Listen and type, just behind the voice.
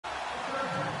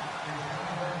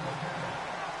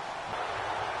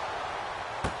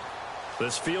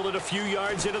This fielded a few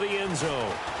yards into the end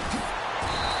zone.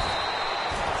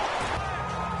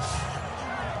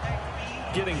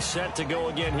 Getting set to go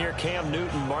again here. Cam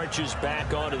Newton marches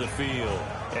back onto the field.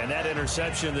 And that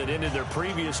interception that ended their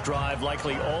previous drive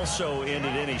likely also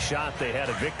ended any shot they had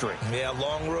at victory. Yeah,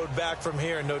 long road back from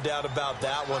here, no doubt about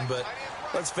that one. But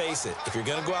let's face it, if you're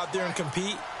going to go out there and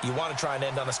compete, you want to try and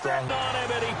end on a strong note. On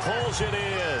him, and he pulls it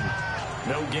in.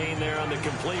 No gain there on the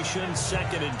completion.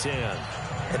 2nd and 10.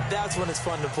 And that's when it's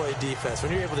fun to play defense.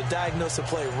 When you're able to diagnose a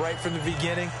play right from the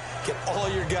beginning, get all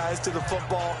your guys to the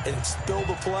football, and spill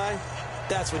the play,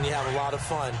 that's when you have a lot of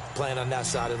fun playing on that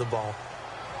side of the ball.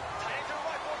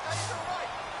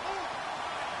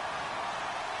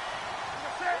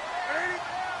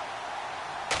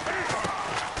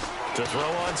 To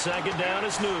throw on 2nd down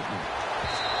is Newton.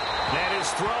 And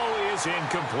his throw is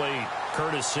incomplete.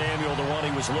 Curtis Samuel, the one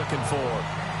he was looking for.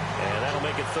 And that'll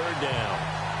make it 3rd down.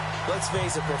 Let's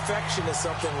face it, perfection is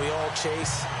something we all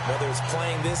chase, whether it's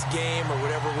playing this game or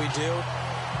whatever we do.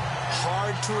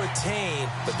 Hard to attain,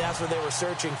 but that's what they were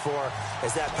searching for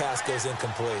as that pass goes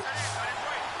incomplete.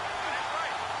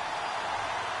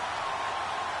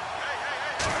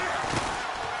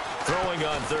 Throwing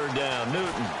on 3rd down,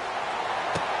 Newton.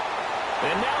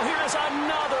 And now here's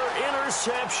another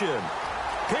interception.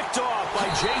 Picked off by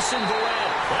Jason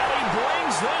Verrett. And he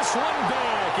brings this one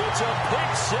back. It's a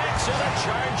pick 6 and a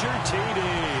Charger TD.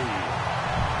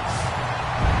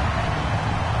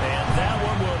 And that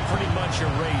one will pretty much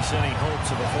erase any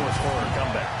hopes of a 4th quarter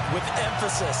comeback. With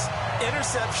emphasis,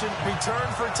 interception,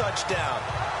 return for touchdown.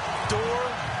 Door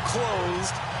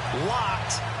closed,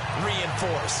 locked,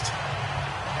 reinforced.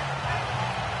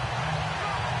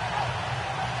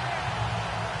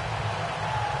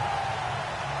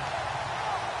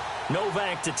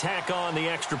 Novak to tack on the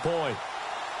extra point.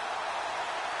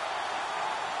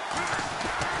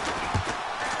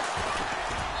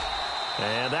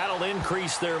 And that'll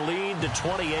increase their lead to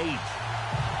 28. A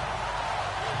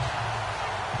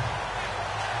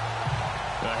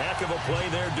heck of a play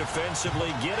there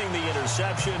defensively, getting the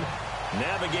interception,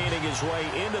 navigating his way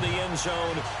into the end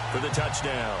zone for the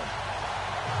touchdown.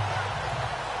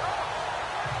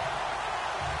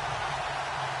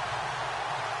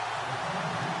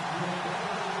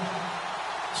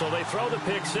 So they throw the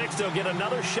pick 6. They'll get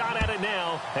another shot at it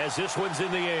now as this one's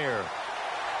in the air.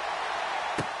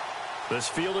 This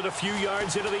fielded a few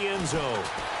yards into the end zone.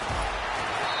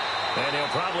 And he'll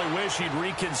probably wish he'd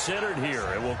reconsidered here.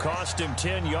 It will cost him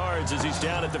 10 yards as he's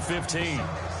down at the 15.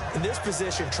 In this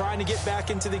position, trying to get back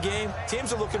into the game,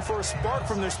 teams are looking for a spark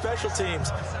from their special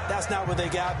teams. That's not what they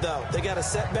got, though. They got a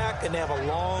setback, and they have a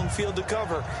long field to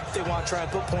cover if they want to try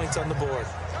and put points on the board.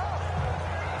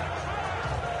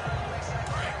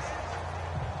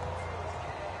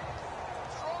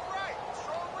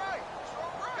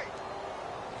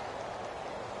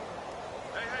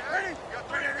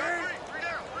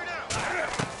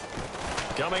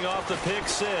 Coming off the pick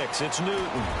 6, it's Newton.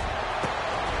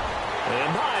 And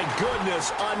my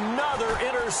goodness, another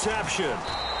interception.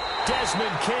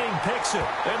 Desmond King picks it,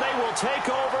 and they will take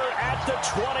over at the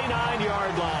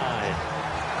 29-yard line.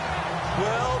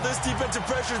 Well, this defensive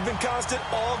pressure has been constant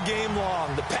all game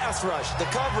long. The pass rush, the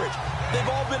coverage, they've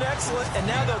all been excellent, and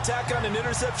now they'll tack on an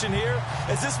interception here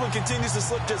as this one continues to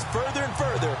slip just further and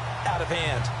further out of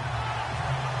hand.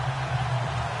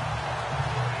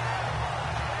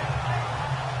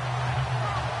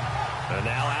 And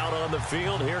now out on the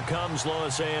field, here comes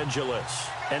Los Angeles.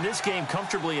 And this game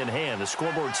comfortably in hand. The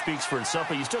scoreboard speaks for itself,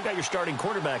 but you still got your starting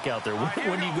quarterback out there.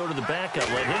 When do you go to the backup,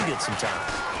 let him get some time?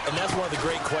 And that's one of the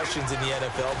great questions in the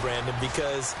NFL, Brandon,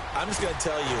 because I'm just going to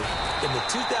tell you, in the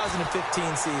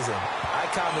 2015 season, I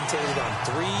commentated on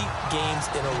 3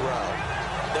 games in a row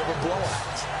that were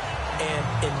blowouts. And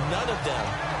in none of them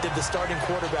did the starting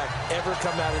quarterback ever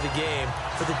come out of the game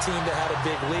for the team that had a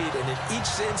big lead. And in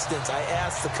each instance, I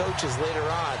asked the coaches later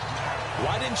on,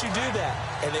 why didn't you do that?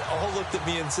 And they all looked at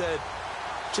me and said,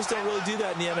 just don't really do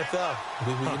that in the NFL.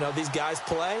 You know, these guys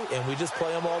play, and we just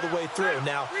play them all the way through.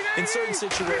 Now, in certain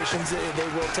situations, they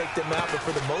will take them out, but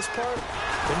for the most part,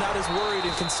 they're not as worried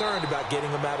and concerned about getting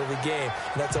them out of the game.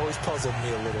 And that's always puzzled me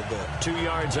a little bit. 2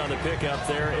 yards on the pickup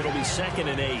there. It'll be 2nd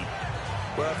and 8.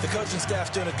 Well, if the coaching staff's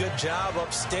doing a good job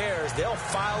upstairs, they'll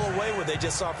file away what they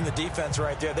just saw from the defense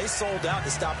right there. They sold out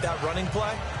to stop that running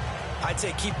play. I'd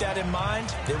say keep that in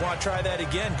mind. They want to try that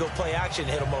again. Go play action,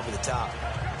 hit them over the top.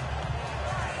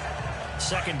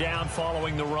 2nd down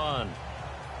following the run.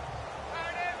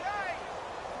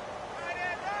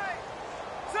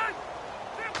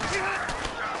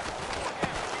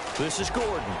 This is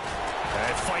Gordon.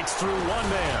 And fights through one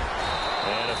man.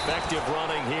 And effective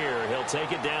running here. He'll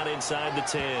take it down inside the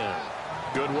 10.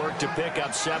 Good work to pick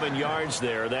up 7 yards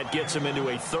there. That gets them into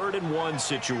a 3rd-and-1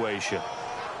 situation.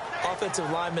 Offensive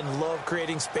linemen love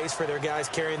creating space for their guys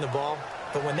carrying the ball,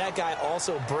 but when that guy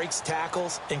also breaks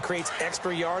tackles and creates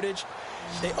extra yardage,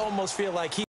 they almost feel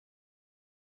like he...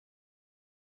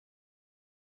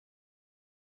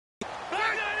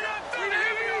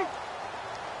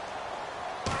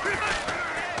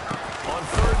 On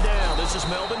 3rd down, this is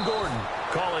Melvin Gordon.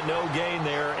 Calling no gain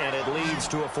there, and it leads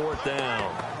to a 4th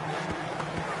down.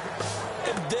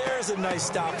 And there's a nice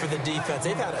stop for the defense.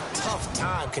 They've had a tough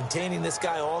time containing this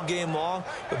guy all game long,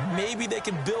 but maybe they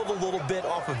can build a little bit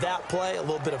off of that play, a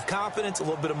little bit of confidence, a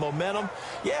little bit of momentum.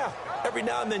 Yeah, every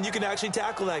now and then you can actually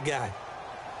tackle that guy.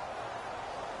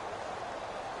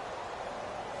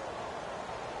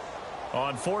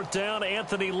 On 4th down,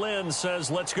 Anthony Lynn says,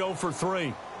 let's go for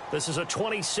 3. This is a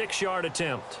 26-yard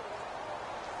attempt.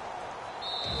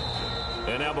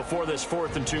 And now before this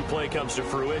 4th-and-2 play comes to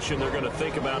fruition, they're going to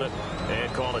think about it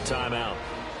and call a timeout.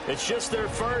 It's just their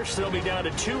first. They'll be down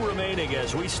to 2 remaining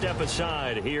as we step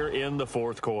aside here in the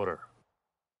 4th quarter.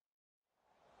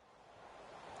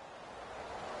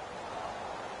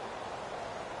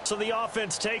 So the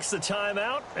offense takes the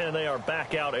timeout, and they are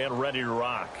back out and ready to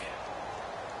rock.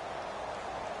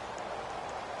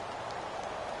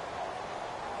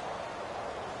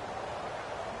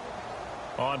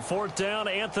 On 4th down,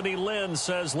 Anthony Lynn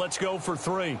says, let's go for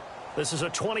 3. This is a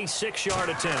 26-yard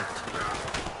attempt.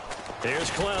 Here's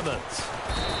Cleanthes.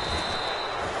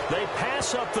 They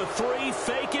pass up the 3,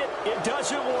 fake it. It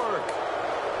doesn't work.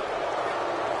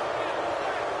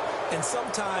 And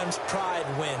sometimes pride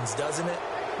wins, doesn't it?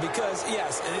 Because,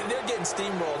 yes, they're getting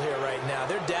steamrolled here right now.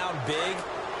 They're down big,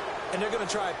 and they're going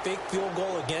to try a fake field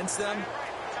goal against them.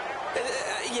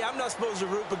 Yeah, I'm not supposed to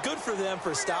root, but good for them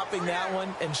for stopping that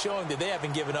one and showing that they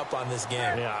haven't given up on this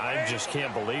game. Yeah, I just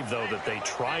can't believe, though, that they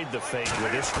tried the fake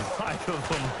with this wide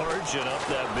of a margin up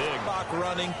that big. Clock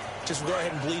running, just go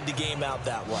ahead and bleed the game out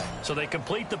that way. So they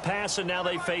complete the pass, and now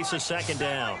they face a 2nd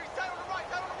down.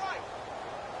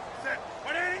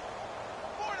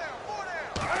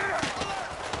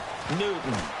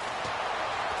 Newton.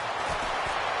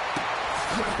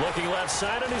 Looking left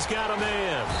side, and he's got a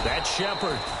man. That's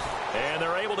Shepard. And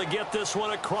they're able to get this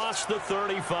one across the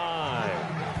 35.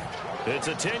 It's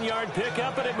a 10-yard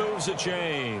pickup, and it moves the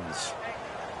chains.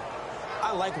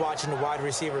 I like watching the wide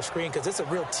receiver screen because it's a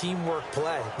real teamwork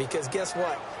play. Because guess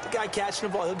what? The guy catching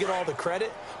the ball, he'll get all the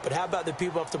credit. But how about the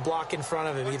people up to block in front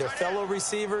of him, either fellow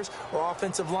receivers or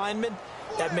offensive linemen?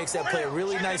 That makes that play a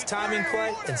really nice timing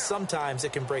play, and sometimes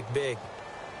it can break big.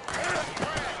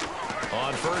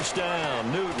 On 1st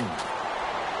down, Newton.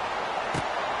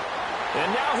 And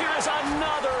now here is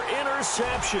another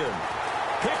interception.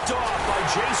 Picked off by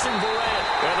Jason Verrett.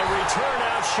 And a return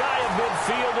out shy of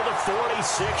midfield to the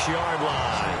 46-yard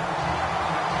line.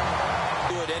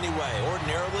 Do it anyway.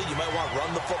 Ordinarily, you might want to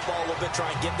run the football a little bit, try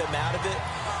and get them out of it.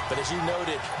 But as you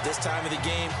noted, this time of the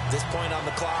game, this point on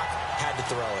the clock, had to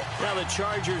throw it. Now the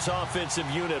Chargers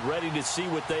offensive unit ready to see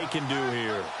what they can do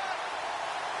here.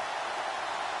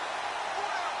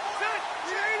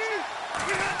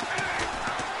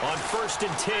 On 1st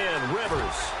and 10,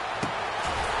 Rivers.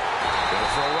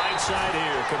 Goes for a right side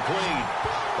here, complete.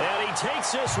 And he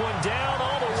takes this one down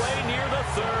all the way near the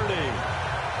 30.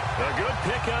 A good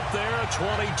pickup there at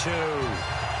 22.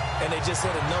 And they just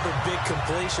had another big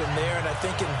completion there. And I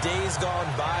think in days gone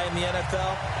by in the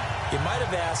NFL, you might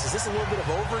have asked, is this a little bit of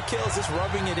overkill? Is this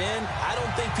rubbing it in? I don't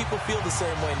think people feel the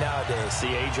same way nowadays.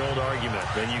 The age-old argument.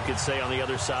 Then you could say on the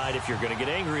other side, if you're going to get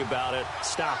angry about it,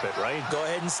 stop it, right? Go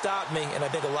ahead and stop me. And I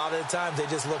think a lot of the times they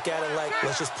just look at it like,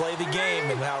 let's just play the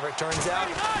game. And however it turns out,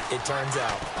 it turns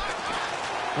out.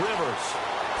 Rivers.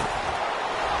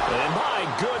 And my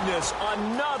goodness,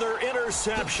 another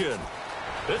interception.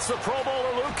 It's the Pro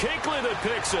Bowler Luke Kuechly that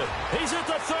picks it. He's at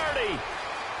the 30.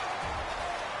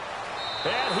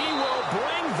 And he will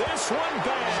bring this one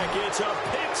back. It's a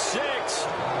pick 6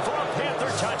 for a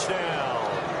Panther touchdown.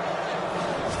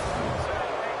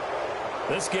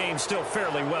 This game's still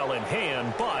fairly well in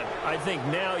hand, but I think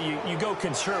now you go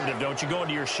conservative, don't you? Go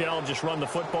into your shell and just run the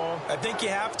football? I think you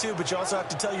have to, but you also have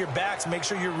to tell your backs, make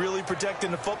sure you're really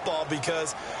protecting the football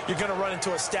because you're going to run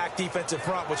into a stacked defensive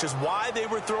front, which is why they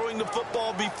were throwing the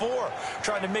football before,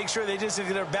 trying to make sure they just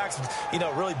get their backs,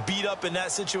 really beat up in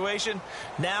that situation.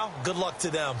 Now, good luck to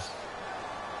them.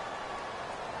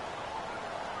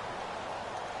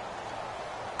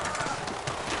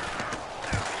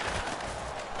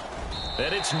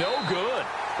 And it's no good.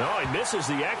 No, he misses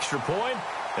the extra point,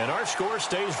 and our score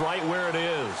stays right where it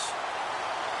is.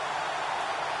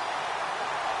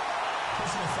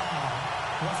 Personal foul.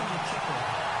 Roughing the kicker.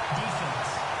 Defense.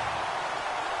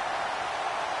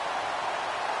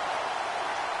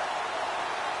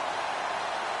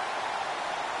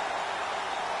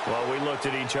 Well, we looked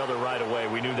at each other right away.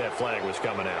 We knew that flag was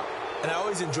coming out. And I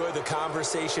always enjoy the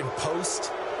conversation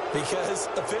post because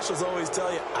officials always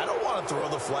tell you, I don't want to throw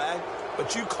the flag,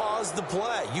 but you caused the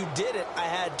play. You did it. I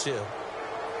had to.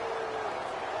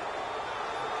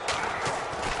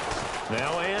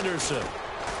 Now Anderson.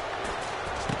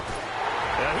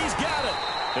 And he's got it.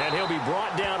 And he'll be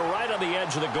brought down right on the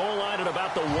edge of the goal line at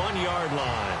about the 1-yard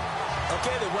line.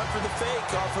 Okay, they went for the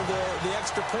fake off of the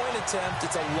extra point attempt.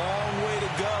 It's a long way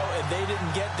to go, and they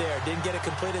didn't get there. Didn't get it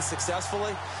completed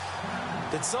successfully.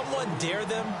 Did someone dare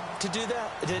them to do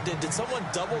that? Did someone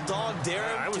double dog dare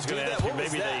them I was to do going to that?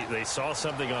 ask you, maybe they saw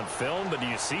something on film, but do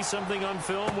you see something on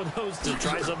film with those to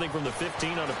try something from the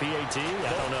 15 on a PAT? I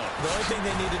don't know. The only thing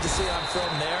they needed to see on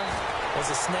film there was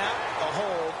a snap, a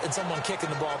hold, and someone kicking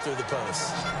the ball through the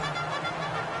post.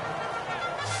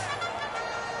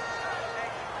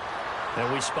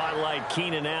 And we spotlight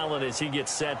Keenan Allen as he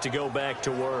gets set to go back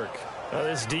to work.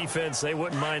 This defense, they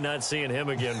wouldn't mind not seeing him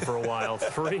again for a while.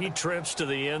 3 trips to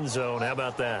the end zone. How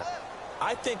about that?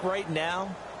 I think right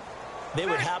now they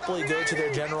would happily go to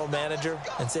their general manager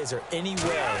and say, is there any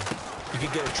way you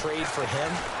could get a trade for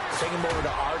him? Take him over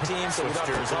to our team so we don't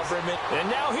have to cover him. And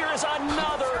now here is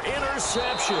another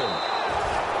interception.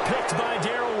 Picked by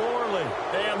Darryl Worley.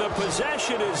 And the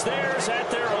possession is theirs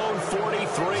at their own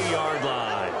 43-yard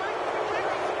line.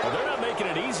 Well, they're not making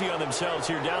it easy on themselves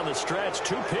here down the stretch.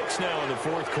 2 picks now in the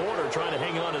fourth quarter trying to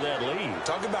hang on to that lead.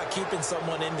 Talk about keeping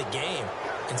someone in the game.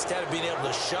 Instead of being able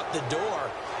to shut the door,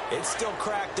 it's still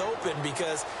cracked open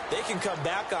because they can come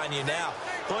back on you now.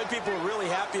 The only people who are really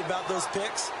happy about those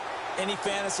picks, any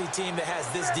fantasy team that has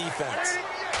this defense.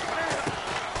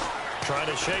 Trying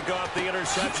to shake off the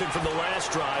interception from the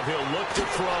last drive. He'll look to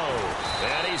throw.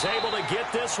 And he's able to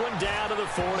get this one down to the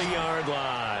 40-yard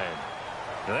line.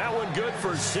 That one good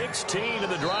for 16,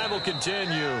 and the drive will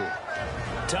continue.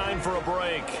 Time for a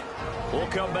break. We'll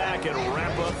come back and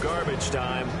wrap up garbage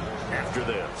time after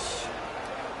this.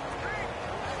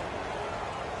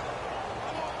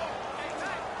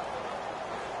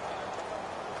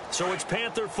 So it's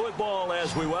Panther football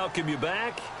as we welcome you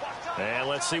back. And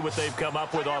let's see what they've come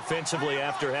up with offensively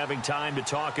after having time to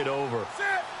talk it over.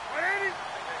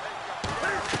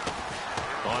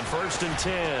 On 1st and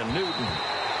 10, Newton.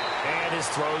 And his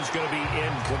throw's going to be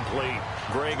incomplete.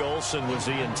 Greg Olsen was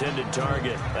the intended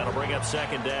target. That'll bring up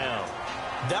 2nd down.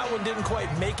 That one didn't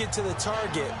quite make it to the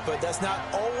target, but that's not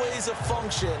always a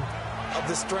function of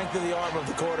the strength of the arm of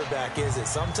the quarterback, is it?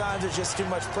 Sometimes there's just too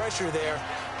much pressure there.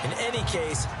 In any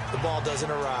case, the ball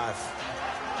doesn't arrive.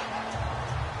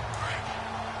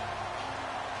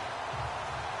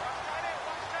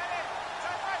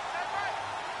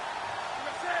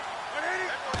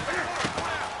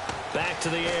 Back to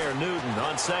the air, Newton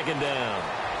on 2nd down.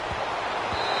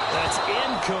 That's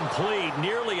incomplete.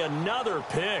 Nearly another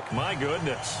pick. My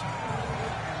goodness.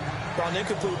 Well, an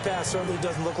incomplete pass certainly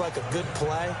doesn't look like a good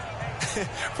play.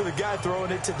 For the guy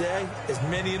throwing it today, as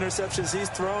many interceptions he's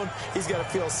thrown, he's got to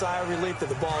feel a sigh of relief that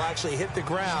the ball actually hit the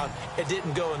ground and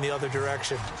didn't go in the other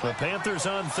direction. The Panthers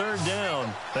on 3rd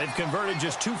down. They've converted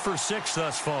just 2 for 6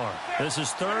 thus far. This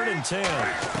is 3rd and 10.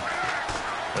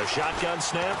 A shotgun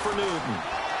snap for Newton.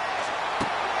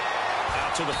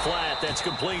 Out to the flat. That's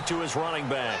complete to his running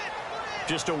back.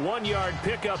 Just a 1-yard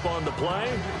pickup on the play,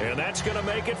 and that's going to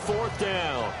make it 4th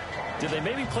down. Did they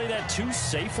maybe play that too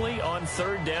safely on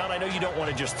 3rd down? I know you don't want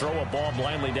to just throw a ball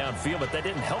blindly downfield, but that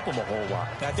didn't help them a whole lot.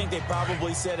 I think they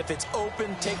probably said if it's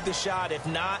open, take the shot. If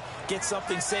not, get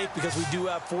something safe because we do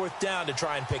have 4th down to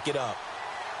try and pick it up.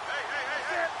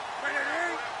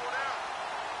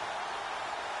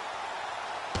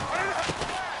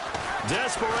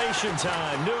 Desperation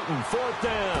time. Newton, 4th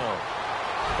down.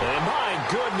 And my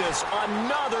goodness,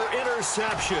 another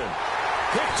interception.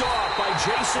 Picked off by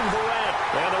Jason Verrett.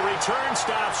 And the return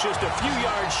stops just a few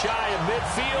yards shy of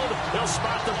midfield. They'll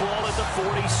spot the ball at the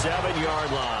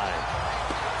 47-yard line.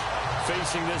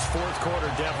 Facing this fourth quarter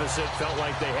deficit, felt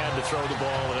like they had to throw the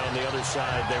ball, and on the other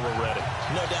side, they were ready.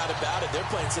 No doubt about it. They're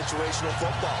playing situational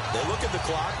football. They look at the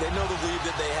clock. They know the lead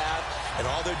that they have, and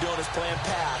all they're doing is playing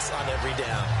pass on every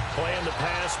down. Playing the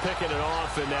pass, picking it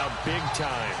off, and now big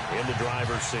time in the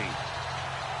driver's seat.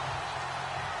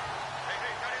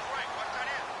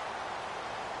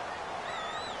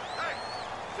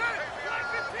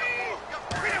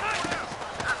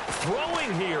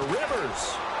 Throwing here,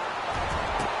 Rivers.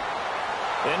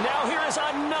 And now here is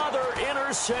another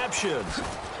interception.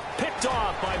 Picked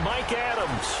off by Mike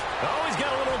Adams. Oh, he's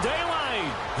got a little daylight.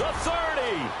 The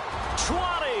 30,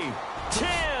 20,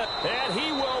 10. And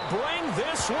he will bring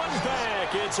this one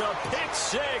back. It's a pick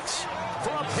six for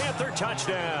a Panther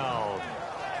touchdown.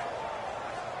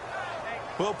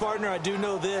 Well, partner, I do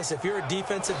know this. If you're a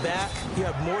defensive back, you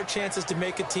have more chances to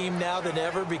make a team now than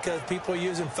ever because people are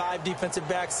using 5 defensive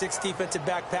backs, 6 defensive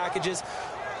back packages.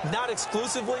 Not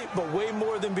exclusively, but way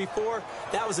more than before.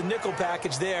 That was a nickel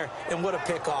package there, and what a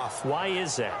pickoff. Why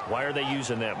is that? Why are they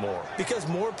using that more? Because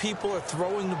more people are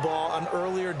throwing the ball on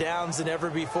earlier downs than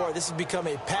ever before. This has become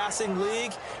a passing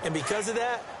league, and because of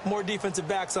that, more defensive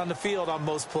backs on the field on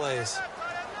most plays.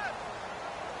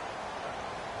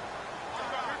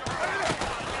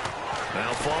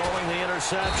 Now following the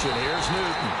interception, here's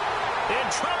Newton. In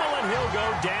trouble, and he'll go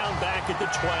down back at the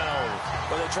 12.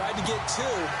 Well, they tried to get 2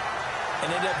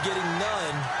 and ended up getting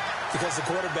none because the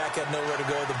quarterback had nowhere to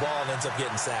go with the ball and ends up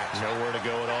getting sacked. Nowhere to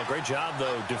go at all. Great job,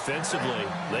 though, defensively.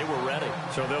 They were ready.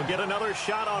 So they'll get another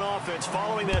shot on offense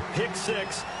following that pick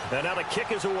 6. And now the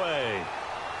kick is away.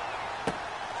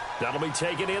 That'll be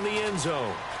taken in the end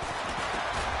zone.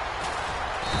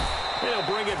 They'll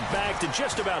bring it back to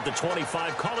just about the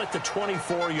 25. Call it the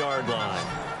 24-yard line.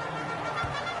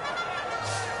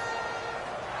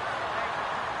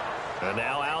 And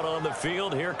now out on the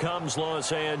field, here comes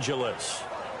Los Angeles.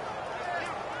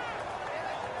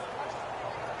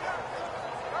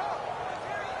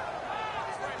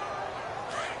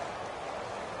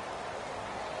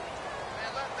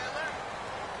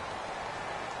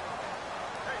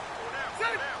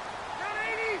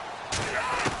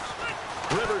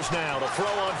 Rivers now to throw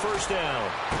on first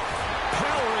down.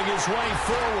 Powering his way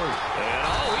forward.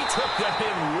 And, he took that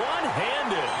in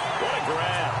one-handed. What a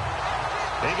grab.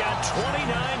 He got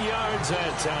 29 yards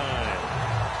that time.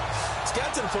 It's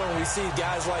got to the point where we see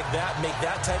guys like that make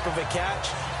that type of a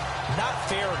catch. Not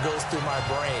fair goes through my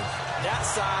brain. That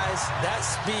size, that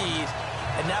speed,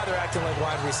 and now they're acting like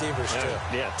wide receivers too.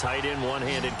 Yeah, tight end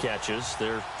one-handed catches.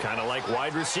 They're kind of like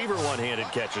wide receiver one-handed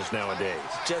catches nowadays.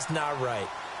 Just not right.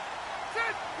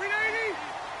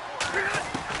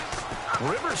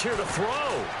 Rivers here to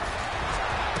throw.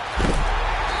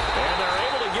 And they're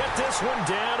able to get this one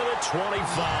down to the 25.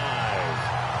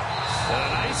 A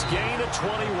nice gain of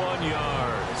 21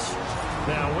 yards.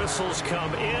 Now whistles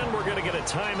come in. We're going to get a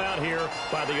timeout here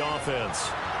by the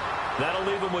offense. That'll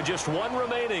leave them with just 1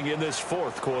 remaining in this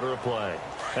 4th quarter of play.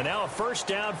 And now a first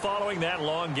down following that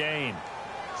long gain.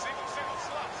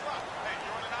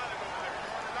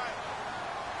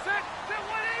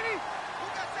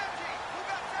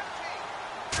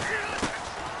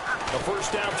 A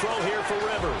first down throw here for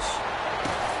Rivers.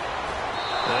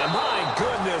 And my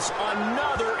goodness,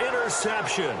 another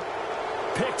interception.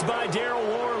 Picked by Darryl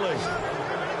Worley.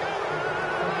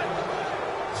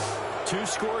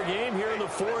 2-score game here in the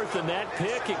 4th, and that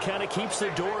pick, it kind of keeps the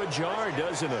door ajar,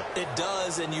 doesn't it? It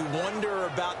does, and you wonder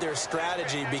about their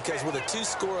strategy because with a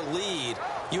 2-score lead,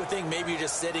 you would think maybe you're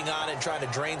just sitting on it and trying to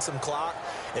drain some clock.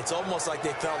 It's almost like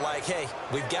they felt like, hey,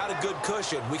 we've got a good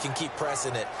cushion. We can keep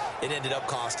pressing it. It ended up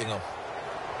costing them.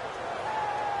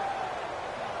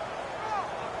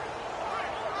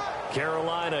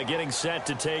 Carolina getting set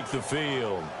to take the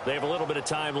field. They have a little bit of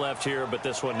time left here, but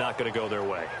this one not going to go their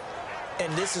way.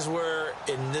 And this is where,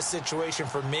 in this situation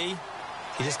for me,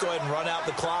 you just go ahead and run out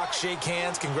the clock, shake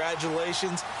hands,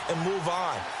 congratulations, and move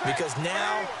on. Because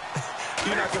now,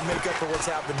 you're not going to make up for what's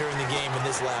happened during the game in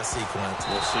this last sequence.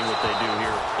 We'll see what they do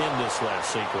here in this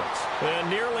last sequence. And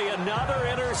nearly another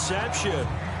interception.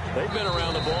 They've been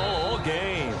around the ball all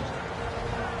game.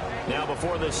 Now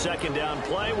before this second down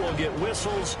play, we'll get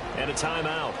whistles and a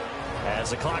timeout, as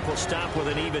the clock will stop with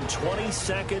an even 20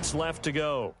 seconds left to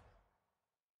go.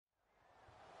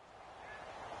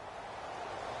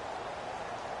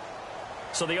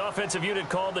 So the offensive unit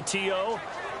called the TO,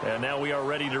 and now we are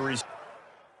ready to resume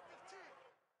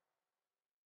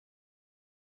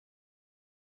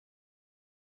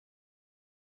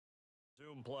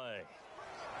play.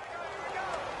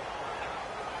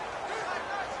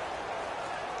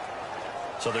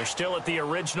 So they're still at the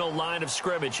original line of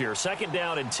scrimmage here. Second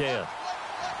down and 10.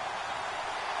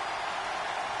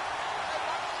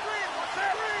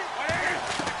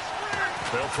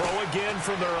 They'll throw again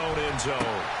from their own end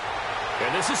zone.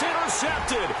 And this is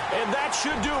intercepted, and that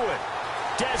should do it.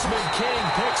 Desmond King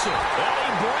picks it, and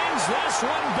he brings this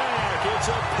one back. It's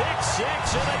a pick 6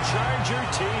 and a Charger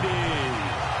TD.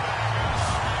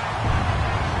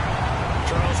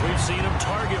 Charles, we've seen them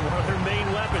target one of their main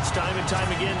weapons time and time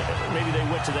again. Maybe they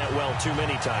went to that well too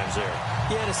many times there.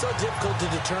 Yeah, and it's so difficult to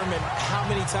determine how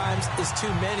many times is too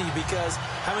many, because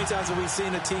how many times have we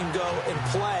seen a team go and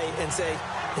play and say,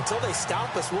 until they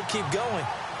stop us, we'll keep going.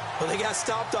 Well, they got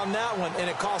stopped on that one, and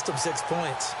it cost them 6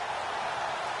 points.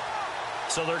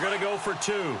 So they're going to go for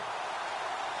 2.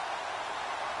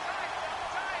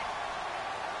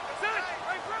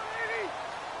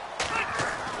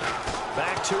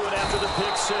 Back to it after the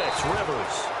pick six.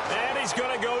 Rivers. And he's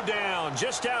going to go down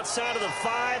just outside of the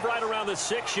 5, right around the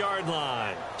 6-yard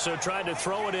line. So tried to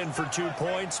throw it in for 2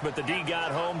 points, but the D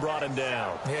got home, brought him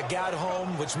down. Yeah, got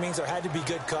home, which means there had to be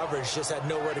good coverage. Just had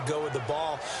nowhere to go with the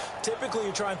ball. Typically,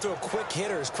 you try and throw quick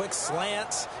hitters, quick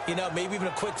slants, maybe even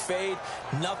a quick fade.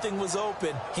 Nothing was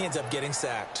open. He ends up getting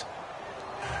sacked.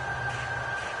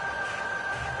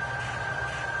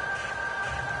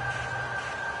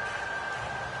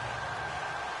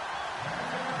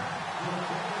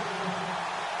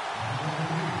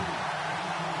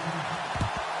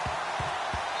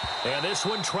 And this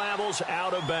one travels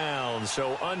out of bounds,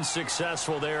 so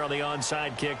unsuccessful there on the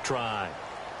onside kick try.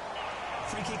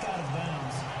 Free kick out of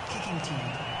bounds, kicking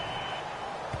team.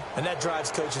 And that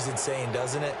drives coaches insane,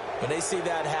 doesn't it? When they see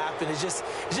that happen, it just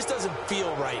doesn't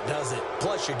feel right, does it?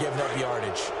 Plus, you're giving up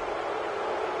yardage.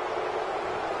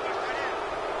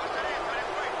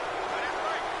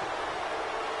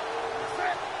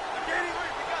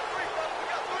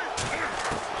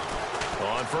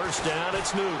 On first down,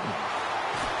 it's Newton.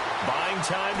 Buying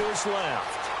time to his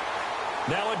left.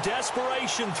 Now a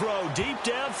desperation throw deep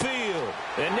downfield.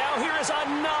 And now here is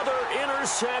another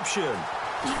interception.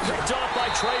 Picked off by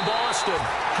Trey Boston.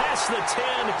 Past the 10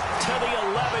 to the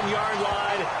 11-yard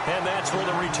line, and that's where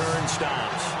the return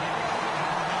stops.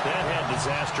 That had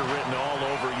disaster written all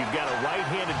over. You've got a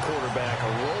right-handed quarterback, a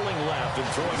rolling left, and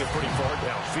throwing it pretty far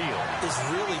downfield. It's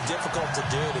really difficult to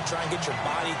do, to try and get your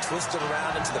body twisted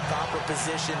around into the proper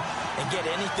position and get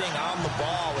anything on the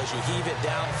ball as you heave it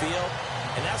downfield.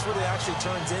 And that's what it actually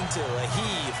turns into, a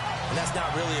heave. And that's not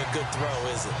really a good throw,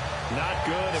 is it? Not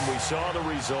good, and we saw the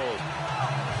result.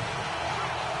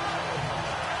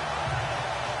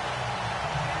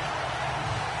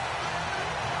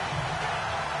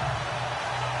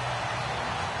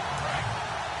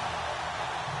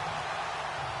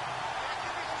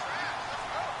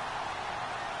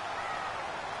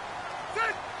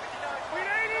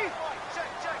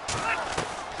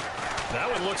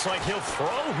 Looks like he'll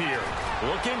throw here.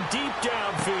 Looking deep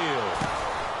downfield.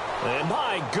 And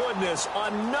my goodness,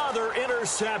 another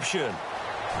interception.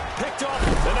 Picked up.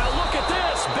 And now look at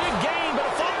this. Big gain, but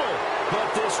a fumble. But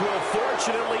this will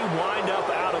fortunately wind up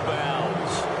out of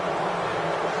bounds.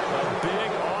 A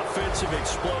big offensive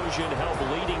explosion helped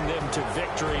leading them to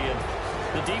victory. And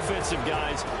the defensive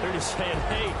guys, they're just saying,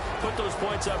 hey, put those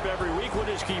points up every week. We'll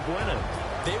just keep winning.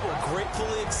 They will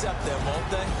gratefully accept them, won't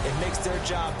they? It makes their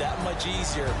job that much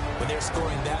easier when they're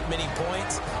scoring that many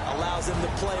points. Allows them to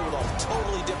play with a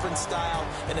totally different style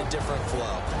and a different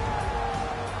flow.